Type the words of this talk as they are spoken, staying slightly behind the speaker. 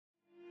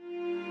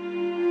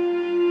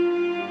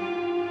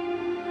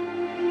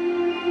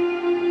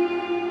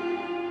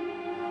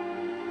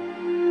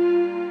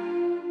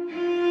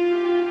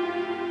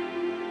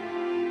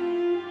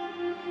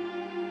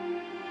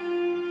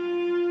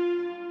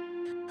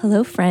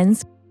Hello,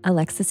 friends.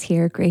 Alexis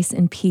here. Grace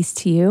and peace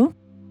to you.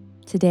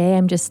 Today,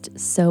 I'm just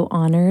so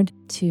honored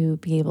to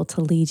be able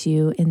to lead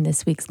you in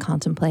this week's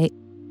Contemplate.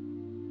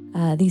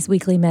 These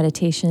weekly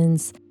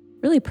meditations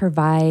really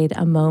provide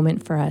a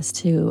moment for us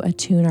to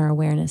attune our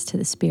awareness to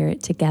the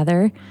Spirit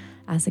together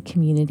as a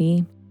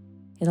community.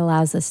 It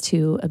allows us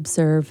to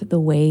observe the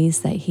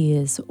ways that He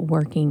is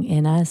working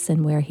in us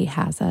and where He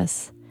has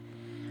us.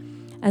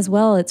 As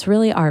well, it's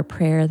really our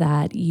prayer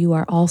that you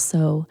are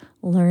also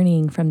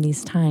learning from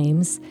these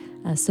times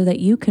so that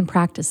you can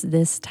practice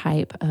this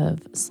type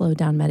of slow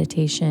down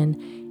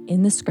meditation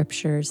in the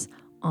scriptures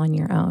on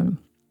your own.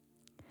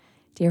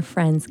 Dear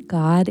friends,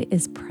 God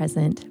is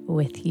present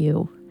with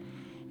you.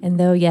 And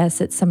though, yes,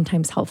 it's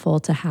sometimes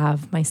helpful to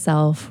have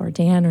myself or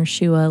Dan or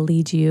Shua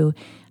lead you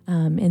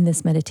in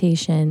this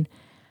meditation,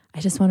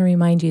 I just want to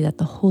remind you that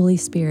the Holy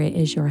Spirit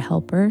is your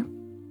helper.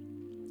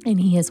 And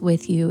He is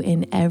with you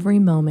in every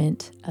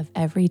moment of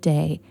every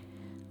day,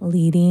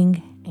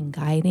 leading and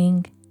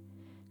guiding,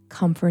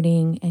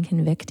 comforting and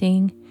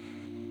convicting.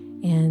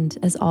 And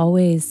as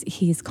always,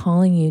 He's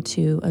calling you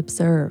to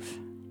observe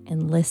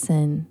and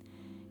listen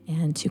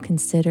and to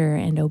consider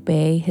and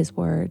obey His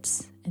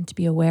words and to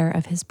be aware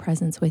of His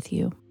presence with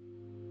you.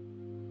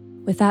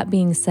 With that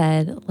being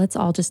said, let's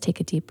all just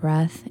take a deep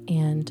breath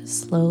and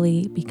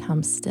slowly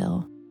become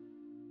still.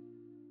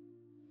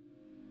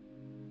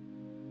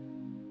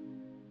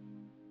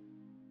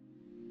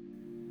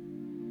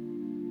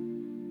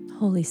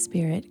 Holy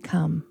Spirit,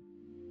 come.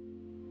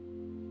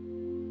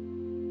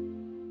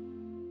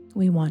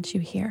 We want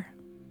you here.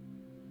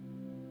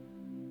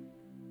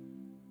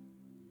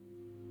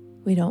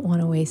 We don't want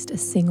to waste a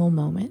single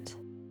moment.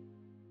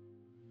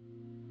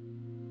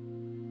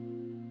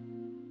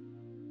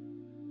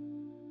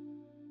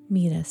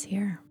 Meet us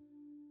here.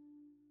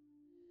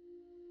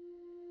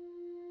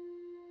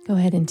 Go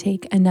ahead and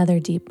take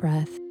another deep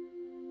breath,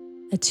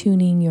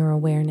 attuning your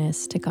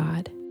awareness to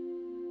God.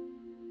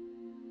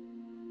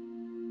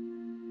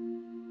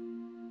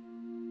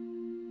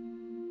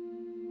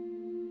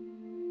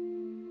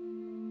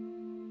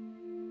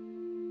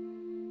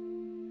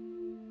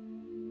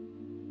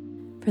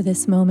 For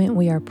this moment,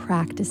 we are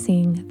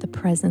practicing the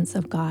presence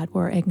of God.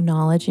 We're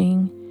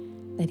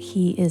acknowledging that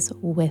He is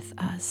with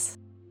us,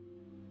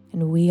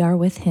 and we are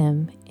with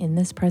Him in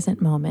this present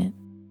moment.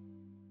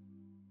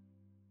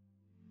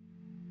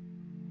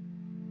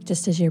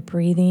 Just as you're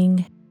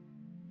breathing,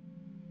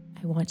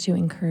 I want to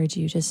encourage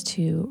you just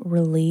to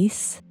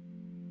release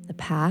the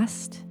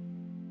past.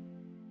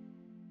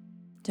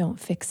 Don't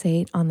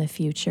fixate on the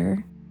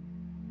future.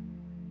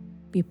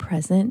 Be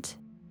present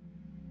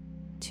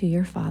to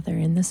your Father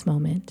in this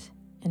moment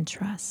and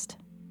trust.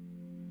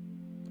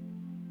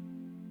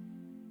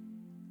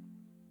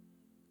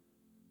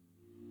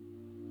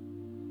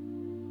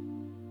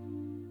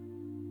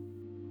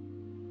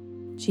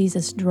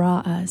 Jesus, draw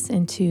us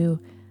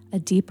into a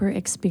deeper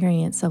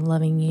experience of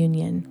loving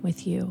union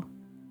with you.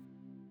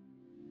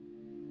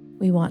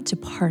 We want to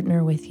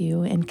partner with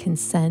you and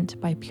consent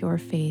by pure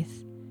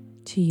faith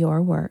to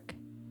your work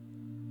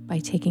by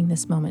taking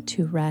this moment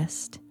to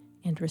rest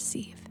and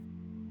receive.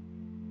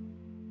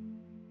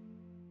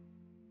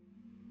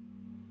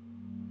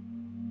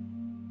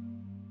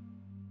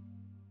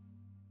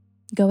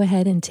 Go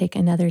ahead and take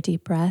another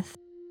deep breath.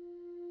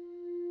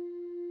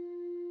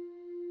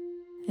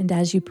 And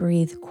as you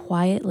breathe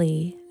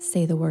quietly,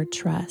 say the word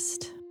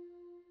trust.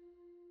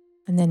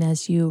 And then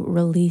as you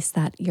release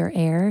your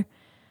air,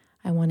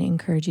 I want to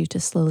encourage you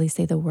to slowly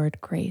say the word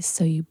grace.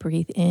 So you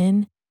breathe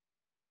in,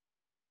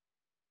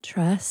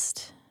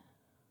 trust,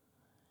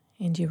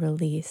 and you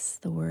release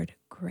the word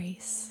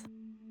grace.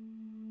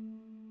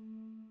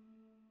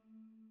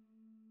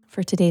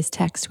 For today's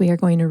text, we are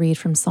going to read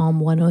from Psalm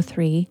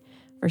 103,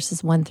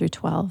 verses 1 through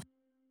 12.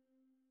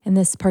 And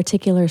this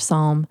particular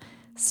psalm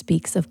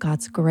speaks of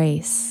God's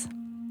grace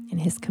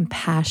and His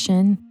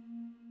compassion,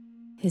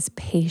 His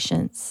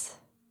patience,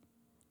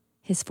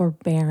 His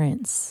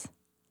forbearance,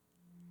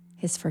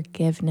 His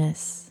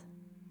forgiveness,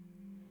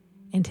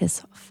 and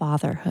His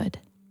fatherhood.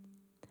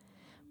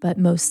 But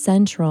most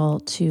central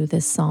to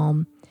this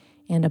psalm,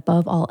 and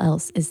above all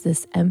else, is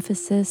this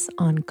emphasis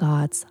on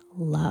God's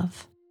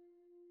love.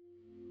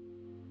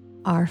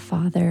 Our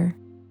Father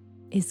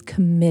is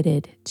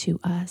committed to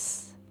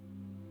us.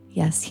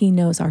 Yes, He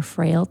knows our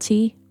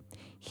frailty.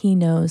 He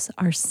knows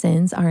our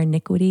sins, our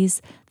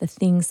iniquities, the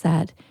things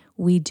that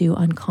we do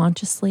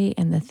unconsciously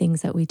and the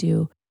things that we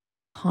do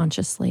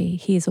consciously.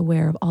 He is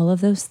aware of all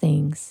of those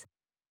things,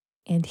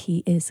 and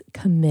He is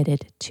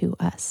committed to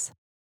us.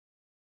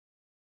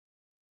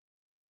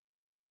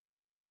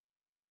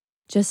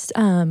 Just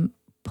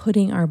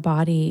putting our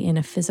body in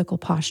a physical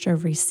posture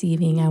of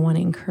receiving, I want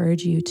to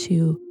encourage you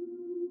to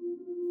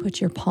put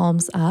your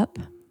palms up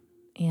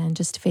and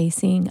just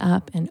facing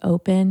up and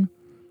open.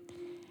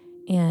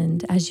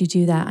 And as you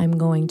do that, I'm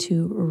going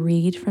to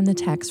read from the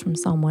text from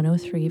Psalm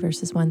 103,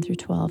 verses 1 through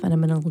 12, and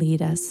I'm going to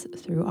lead us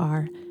through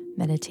our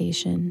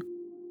meditation.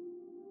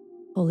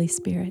 Holy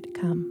Spirit,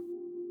 come.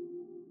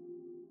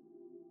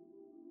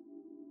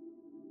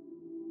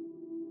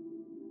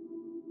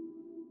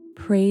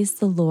 Praise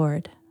the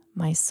Lord,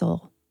 my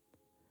soul.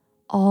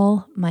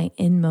 All my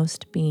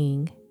inmost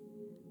being,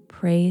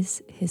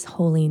 praise his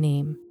holy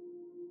name.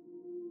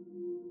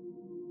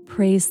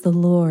 Praise the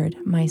Lord,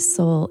 my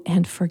soul,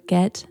 and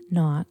forget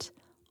not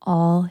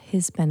all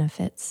his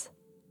benefits,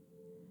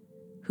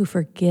 who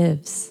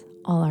forgives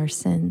all our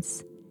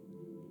sins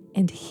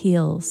and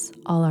heals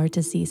all our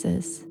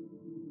diseases,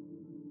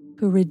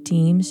 who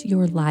redeems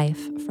your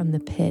life from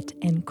the pit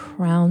and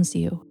crowns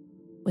you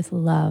with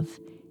love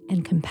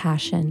and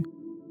compassion,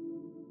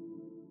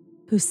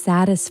 who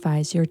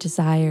satisfies your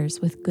desires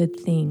with good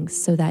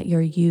things so that your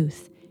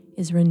youth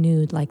is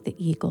renewed like the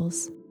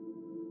eagles.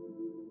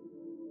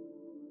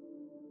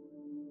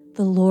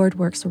 The Lord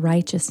works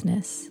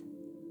righteousness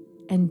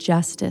and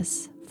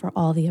justice for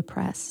all the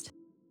oppressed.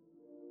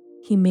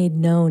 He made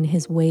known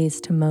his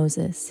ways to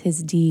Moses,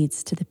 his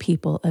deeds to the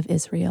people of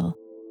Israel.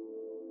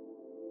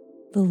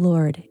 The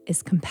Lord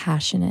is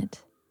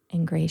compassionate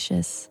and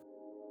gracious,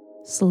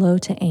 slow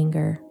to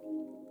anger,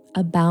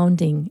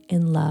 abounding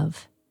in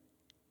love.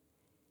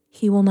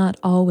 He will not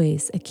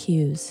always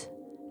accuse,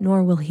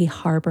 nor will he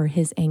harbor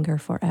his anger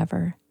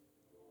forever.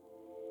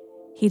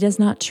 He does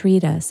not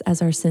treat us as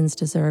our sins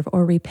deserve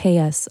or repay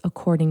us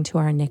according to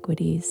our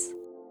iniquities.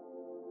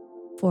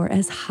 For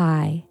as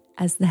high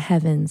as the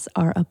heavens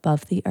are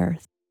above the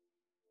earth,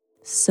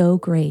 so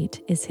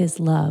great is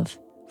his love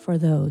for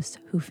those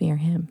who fear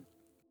him.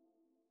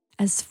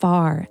 As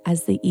far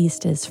as the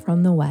east is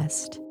from the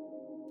west,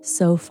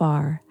 so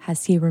far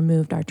has he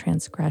removed our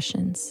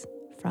transgressions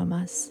from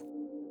us.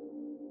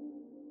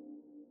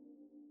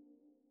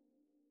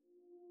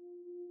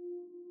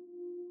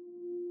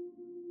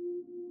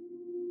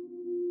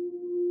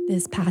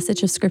 This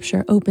passage of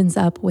scripture opens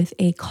up with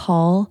a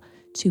call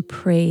to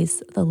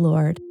praise the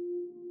Lord,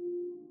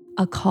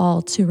 a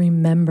call to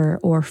remember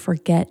or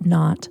forget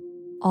not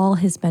all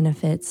his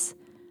benefits,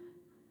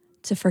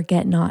 to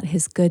forget not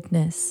his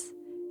goodness,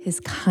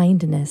 his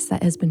kindness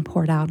that has been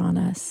poured out on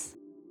us.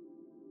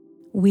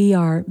 We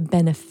are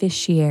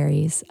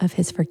beneficiaries of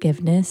his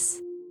forgiveness.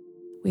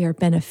 We are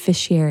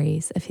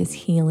beneficiaries of his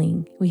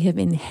healing. We have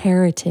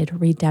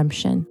inherited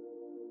redemption.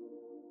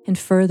 And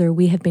further,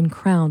 we have been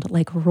crowned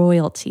like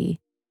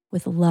royalty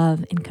with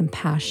love and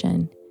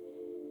compassion.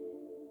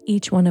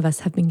 Each one of us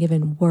have been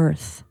given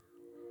worth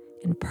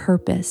and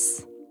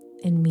purpose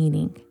and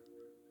meaning.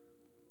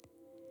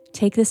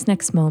 Take this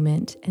next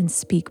moment and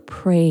speak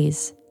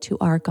praise to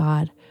our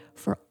God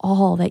for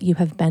all that you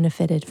have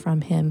benefited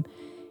from him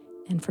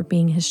and for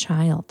being his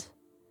child.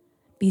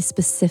 Be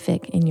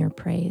specific in your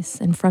praise,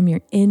 and from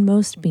your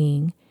inmost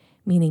being,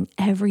 meaning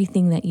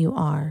everything that you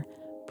are,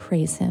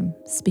 praise him.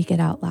 Speak it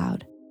out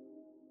loud.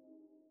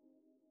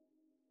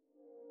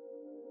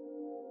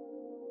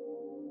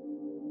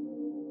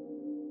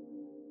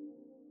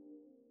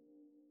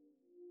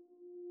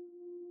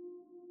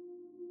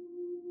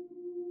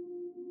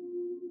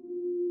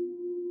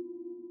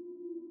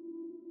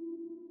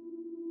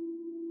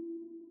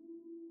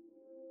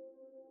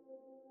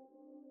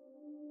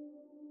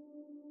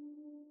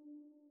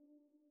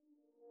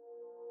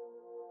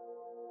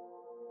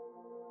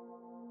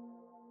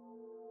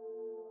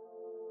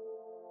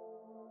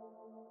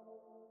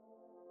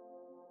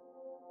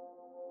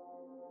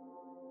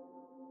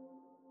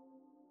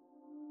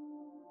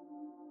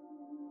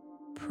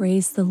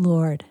 Praise the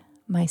Lord,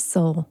 my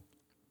soul,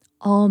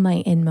 all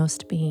my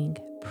inmost being,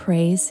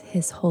 praise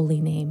his holy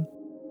name.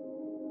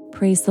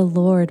 Praise the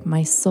Lord,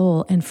 my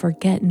soul, and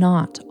forget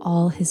not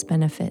all his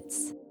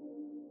benefits,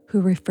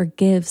 who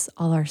forgives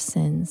all our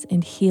sins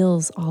and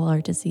heals all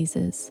our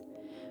diseases,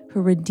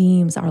 who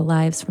redeems our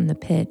lives from the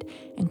pit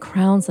and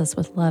crowns us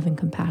with love and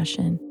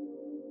compassion,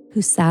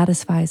 who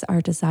satisfies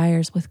our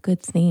desires with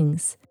good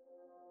things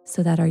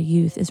so that our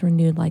youth is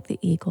renewed like the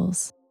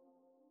eagles.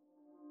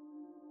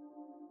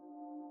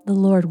 The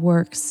Lord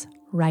works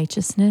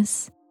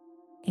righteousness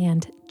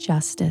and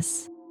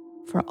justice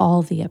for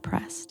all the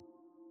oppressed.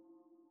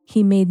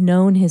 He made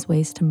known his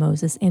ways to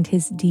Moses and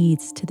his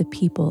deeds to the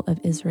people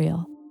of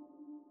Israel.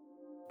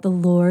 The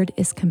Lord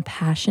is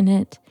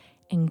compassionate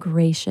and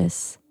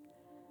gracious,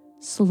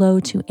 slow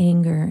to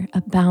anger,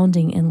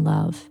 abounding in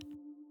love.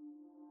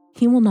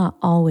 He will not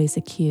always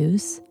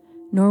accuse,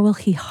 nor will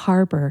he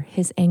harbor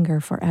his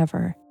anger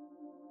forever.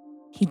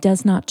 He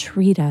does not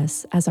treat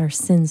us as our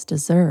sins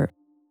deserve,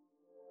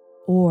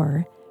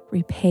 or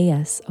repay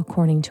us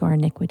according to our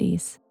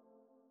iniquities.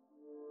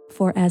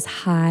 For as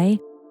high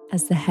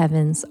as the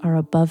heavens are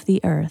above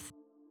the earth,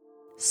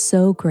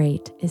 so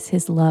great is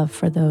his love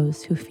for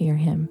those who fear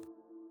him.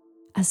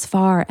 As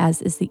far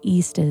as is the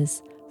east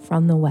is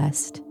from the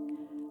west,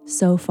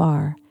 so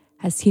far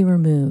has he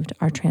removed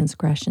our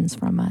transgressions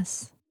from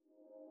us.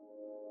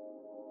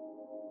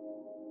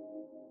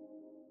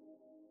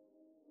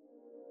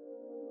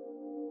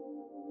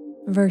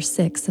 Verse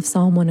 6 of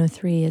Psalm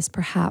 103 is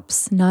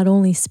perhaps not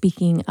only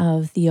speaking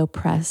of the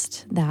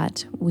oppressed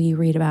that we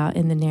read about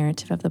in the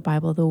narrative of the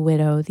Bible, the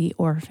widow, the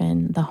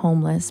orphan, the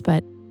homeless,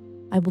 but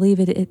I believe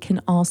it can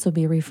also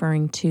be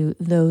referring to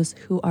those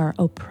who are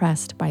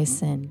oppressed by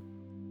sin.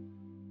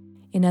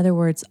 In other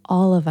words,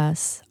 all of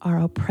us are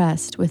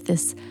oppressed with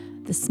this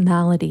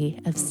malady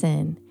of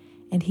sin,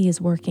 and he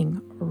is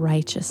working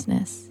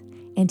righteousness,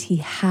 and he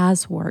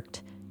has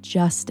worked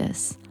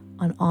justice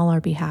on all our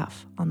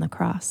behalf on the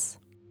cross.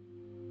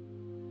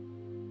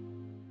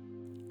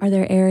 Are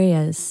there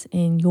areas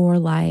in your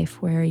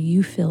life where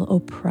you feel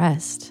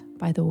oppressed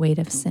by the weight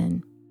of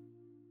sin?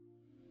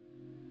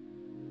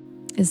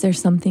 Is there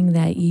something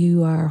that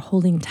you are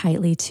holding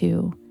tightly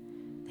to,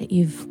 that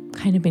you've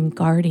kind of been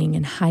guarding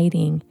and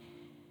hiding,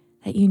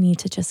 that you need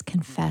to just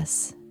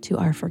confess to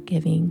our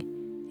forgiving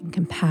and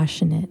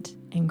compassionate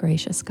and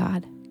gracious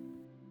God?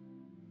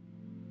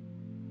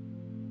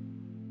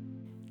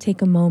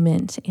 Take a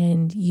moment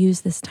and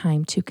use this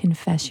time to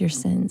confess your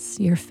sins,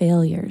 your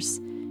failures,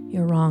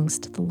 your wrongs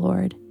to the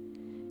Lord.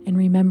 And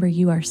remember,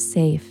 you are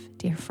safe,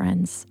 dear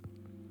friends.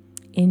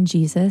 In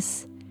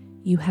Jesus,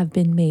 you have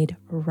been made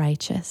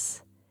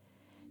righteous.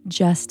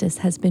 Justice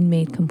has been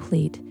made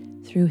complete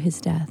through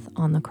his death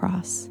on the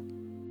cross.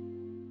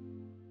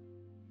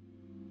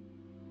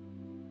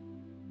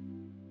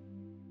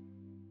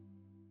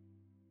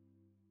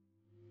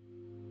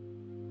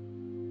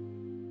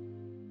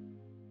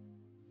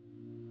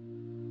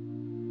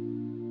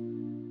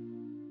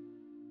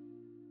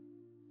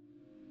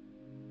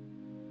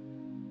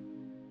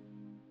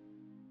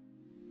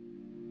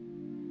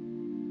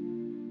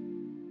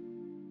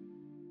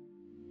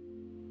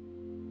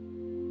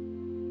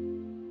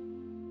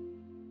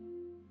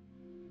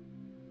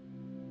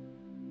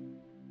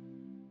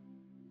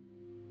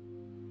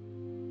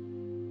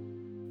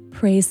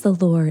 Praise the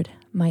Lord,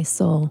 my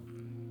soul.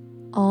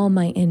 All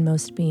my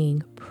inmost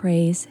being,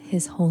 praise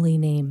his holy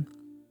name.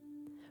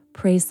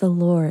 Praise the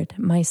Lord,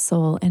 my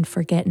soul, and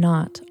forget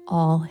not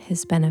all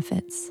his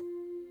benefits,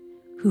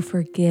 who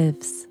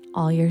forgives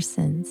all your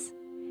sins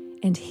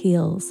and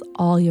heals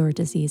all your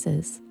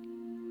diseases,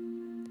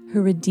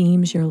 who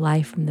redeems your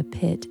life from the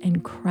pit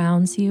and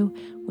crowns you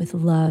with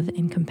love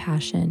and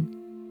compassion,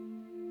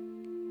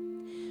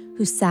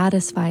 who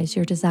satisfies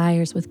your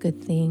desires with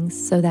good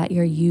things so that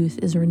your youth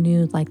is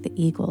renewed like the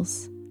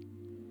eagles.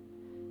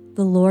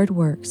 The Lord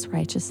works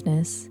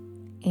righteousness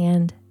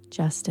and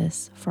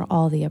justice for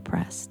all the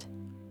oppressed.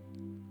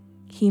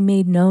 He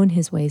made known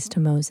his ways to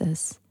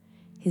Moses,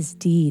 his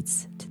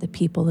deeds to the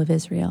people of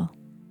Israel.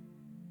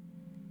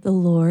 The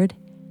Lord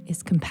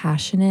is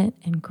compassionate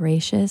and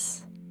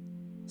gracious,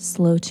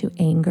 slow to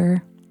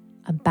anger,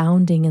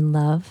 abounding in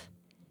love.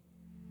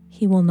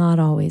 He will not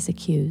always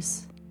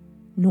accuse,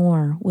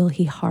 nor will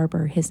he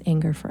harbor his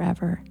anger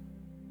forever.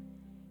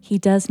 He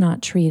does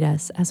not treat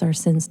us as our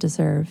sins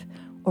deserve,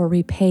 or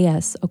repay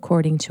us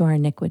according to our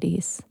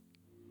iniquities.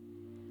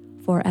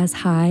 For as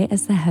high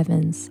as the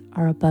heavens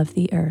are above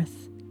the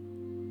earth,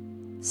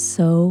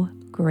 so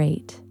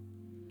great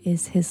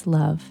is his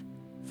love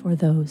for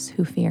those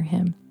who fear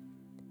him.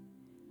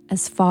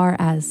 As far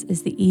as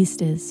the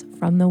east is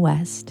from the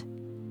west,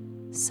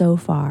 so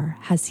far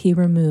has he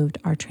removed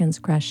our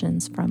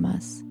transgressions from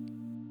us.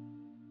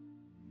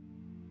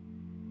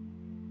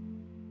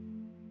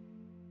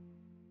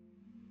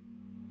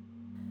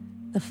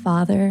 The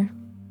Father,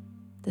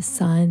 the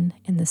Son,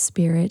 and the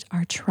Spirit,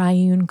 our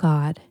triune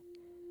God,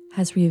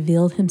 has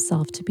revealed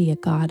himself to be a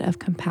God of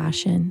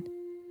compassion,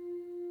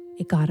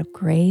 a God of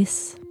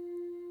grace,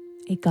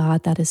 a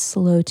God that is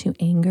slow to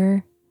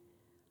anger,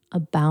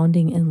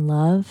 abounding in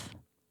love,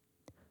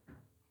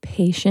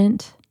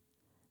 patient,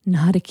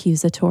 not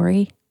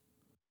accusatory.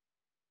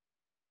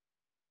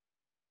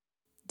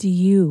 Do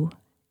you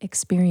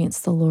experience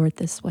the Lord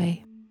this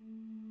way?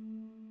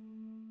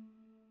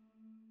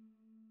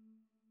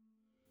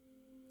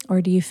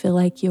 Or do you feel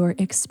like your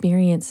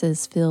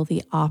experiences feel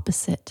the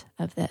opposite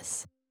of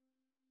this?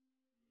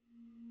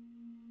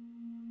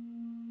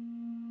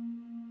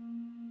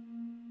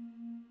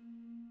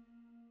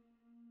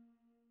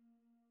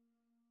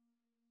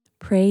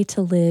 Pray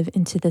to live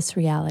into this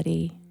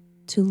reality,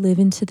 to live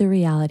into the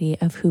reality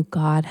of who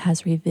God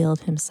has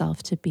revealed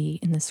himself to be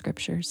in the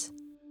scriptures.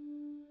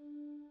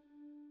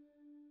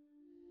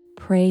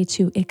 Pray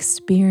to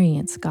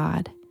experience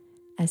God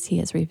as he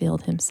has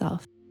revealed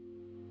himself.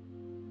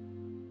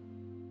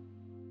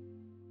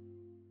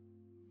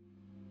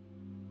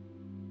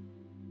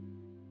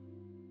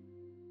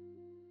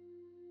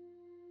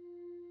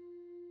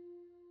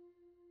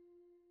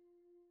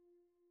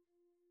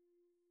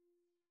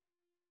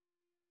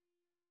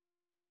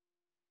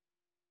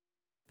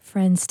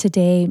 Friends,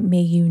 today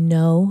may you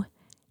know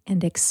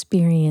and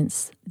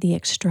experience the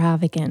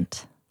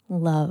extravagant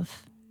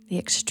love, the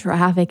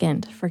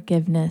extravagant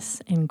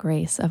forgiveness and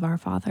grace of our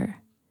Father.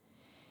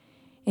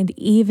 And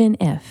even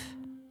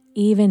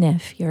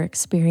if your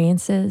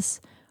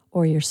experiences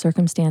or your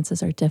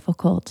circumstances are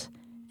difficult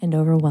and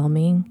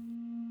overwhelming,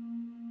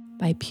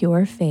 by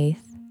pure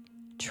faith,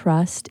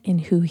 trust in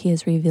who he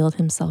has revealed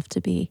himself to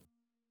be.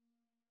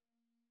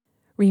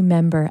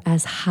 Remember,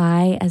 as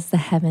high as the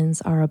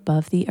heavens are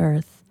above the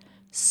earth,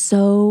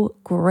 so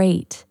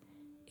great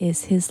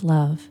is his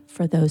love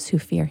for those who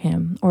fear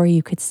him, or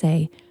you could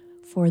say,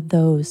 for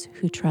those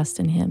who trust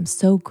in him.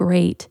 So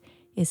great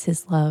is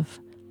his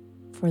love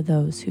for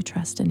those who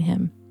trust in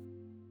him.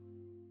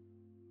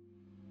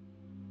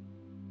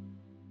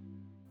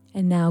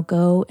 And now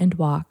go and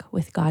walk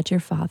with God your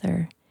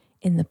Father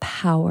in the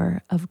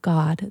power of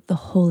God the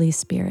Holy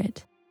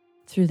Spirit,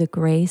 through the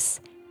grace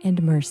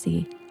and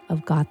mercy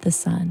of God the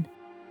Son,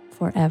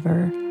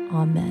 forever.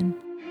 Amen.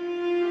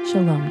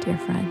 Shalom, dear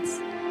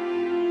friends.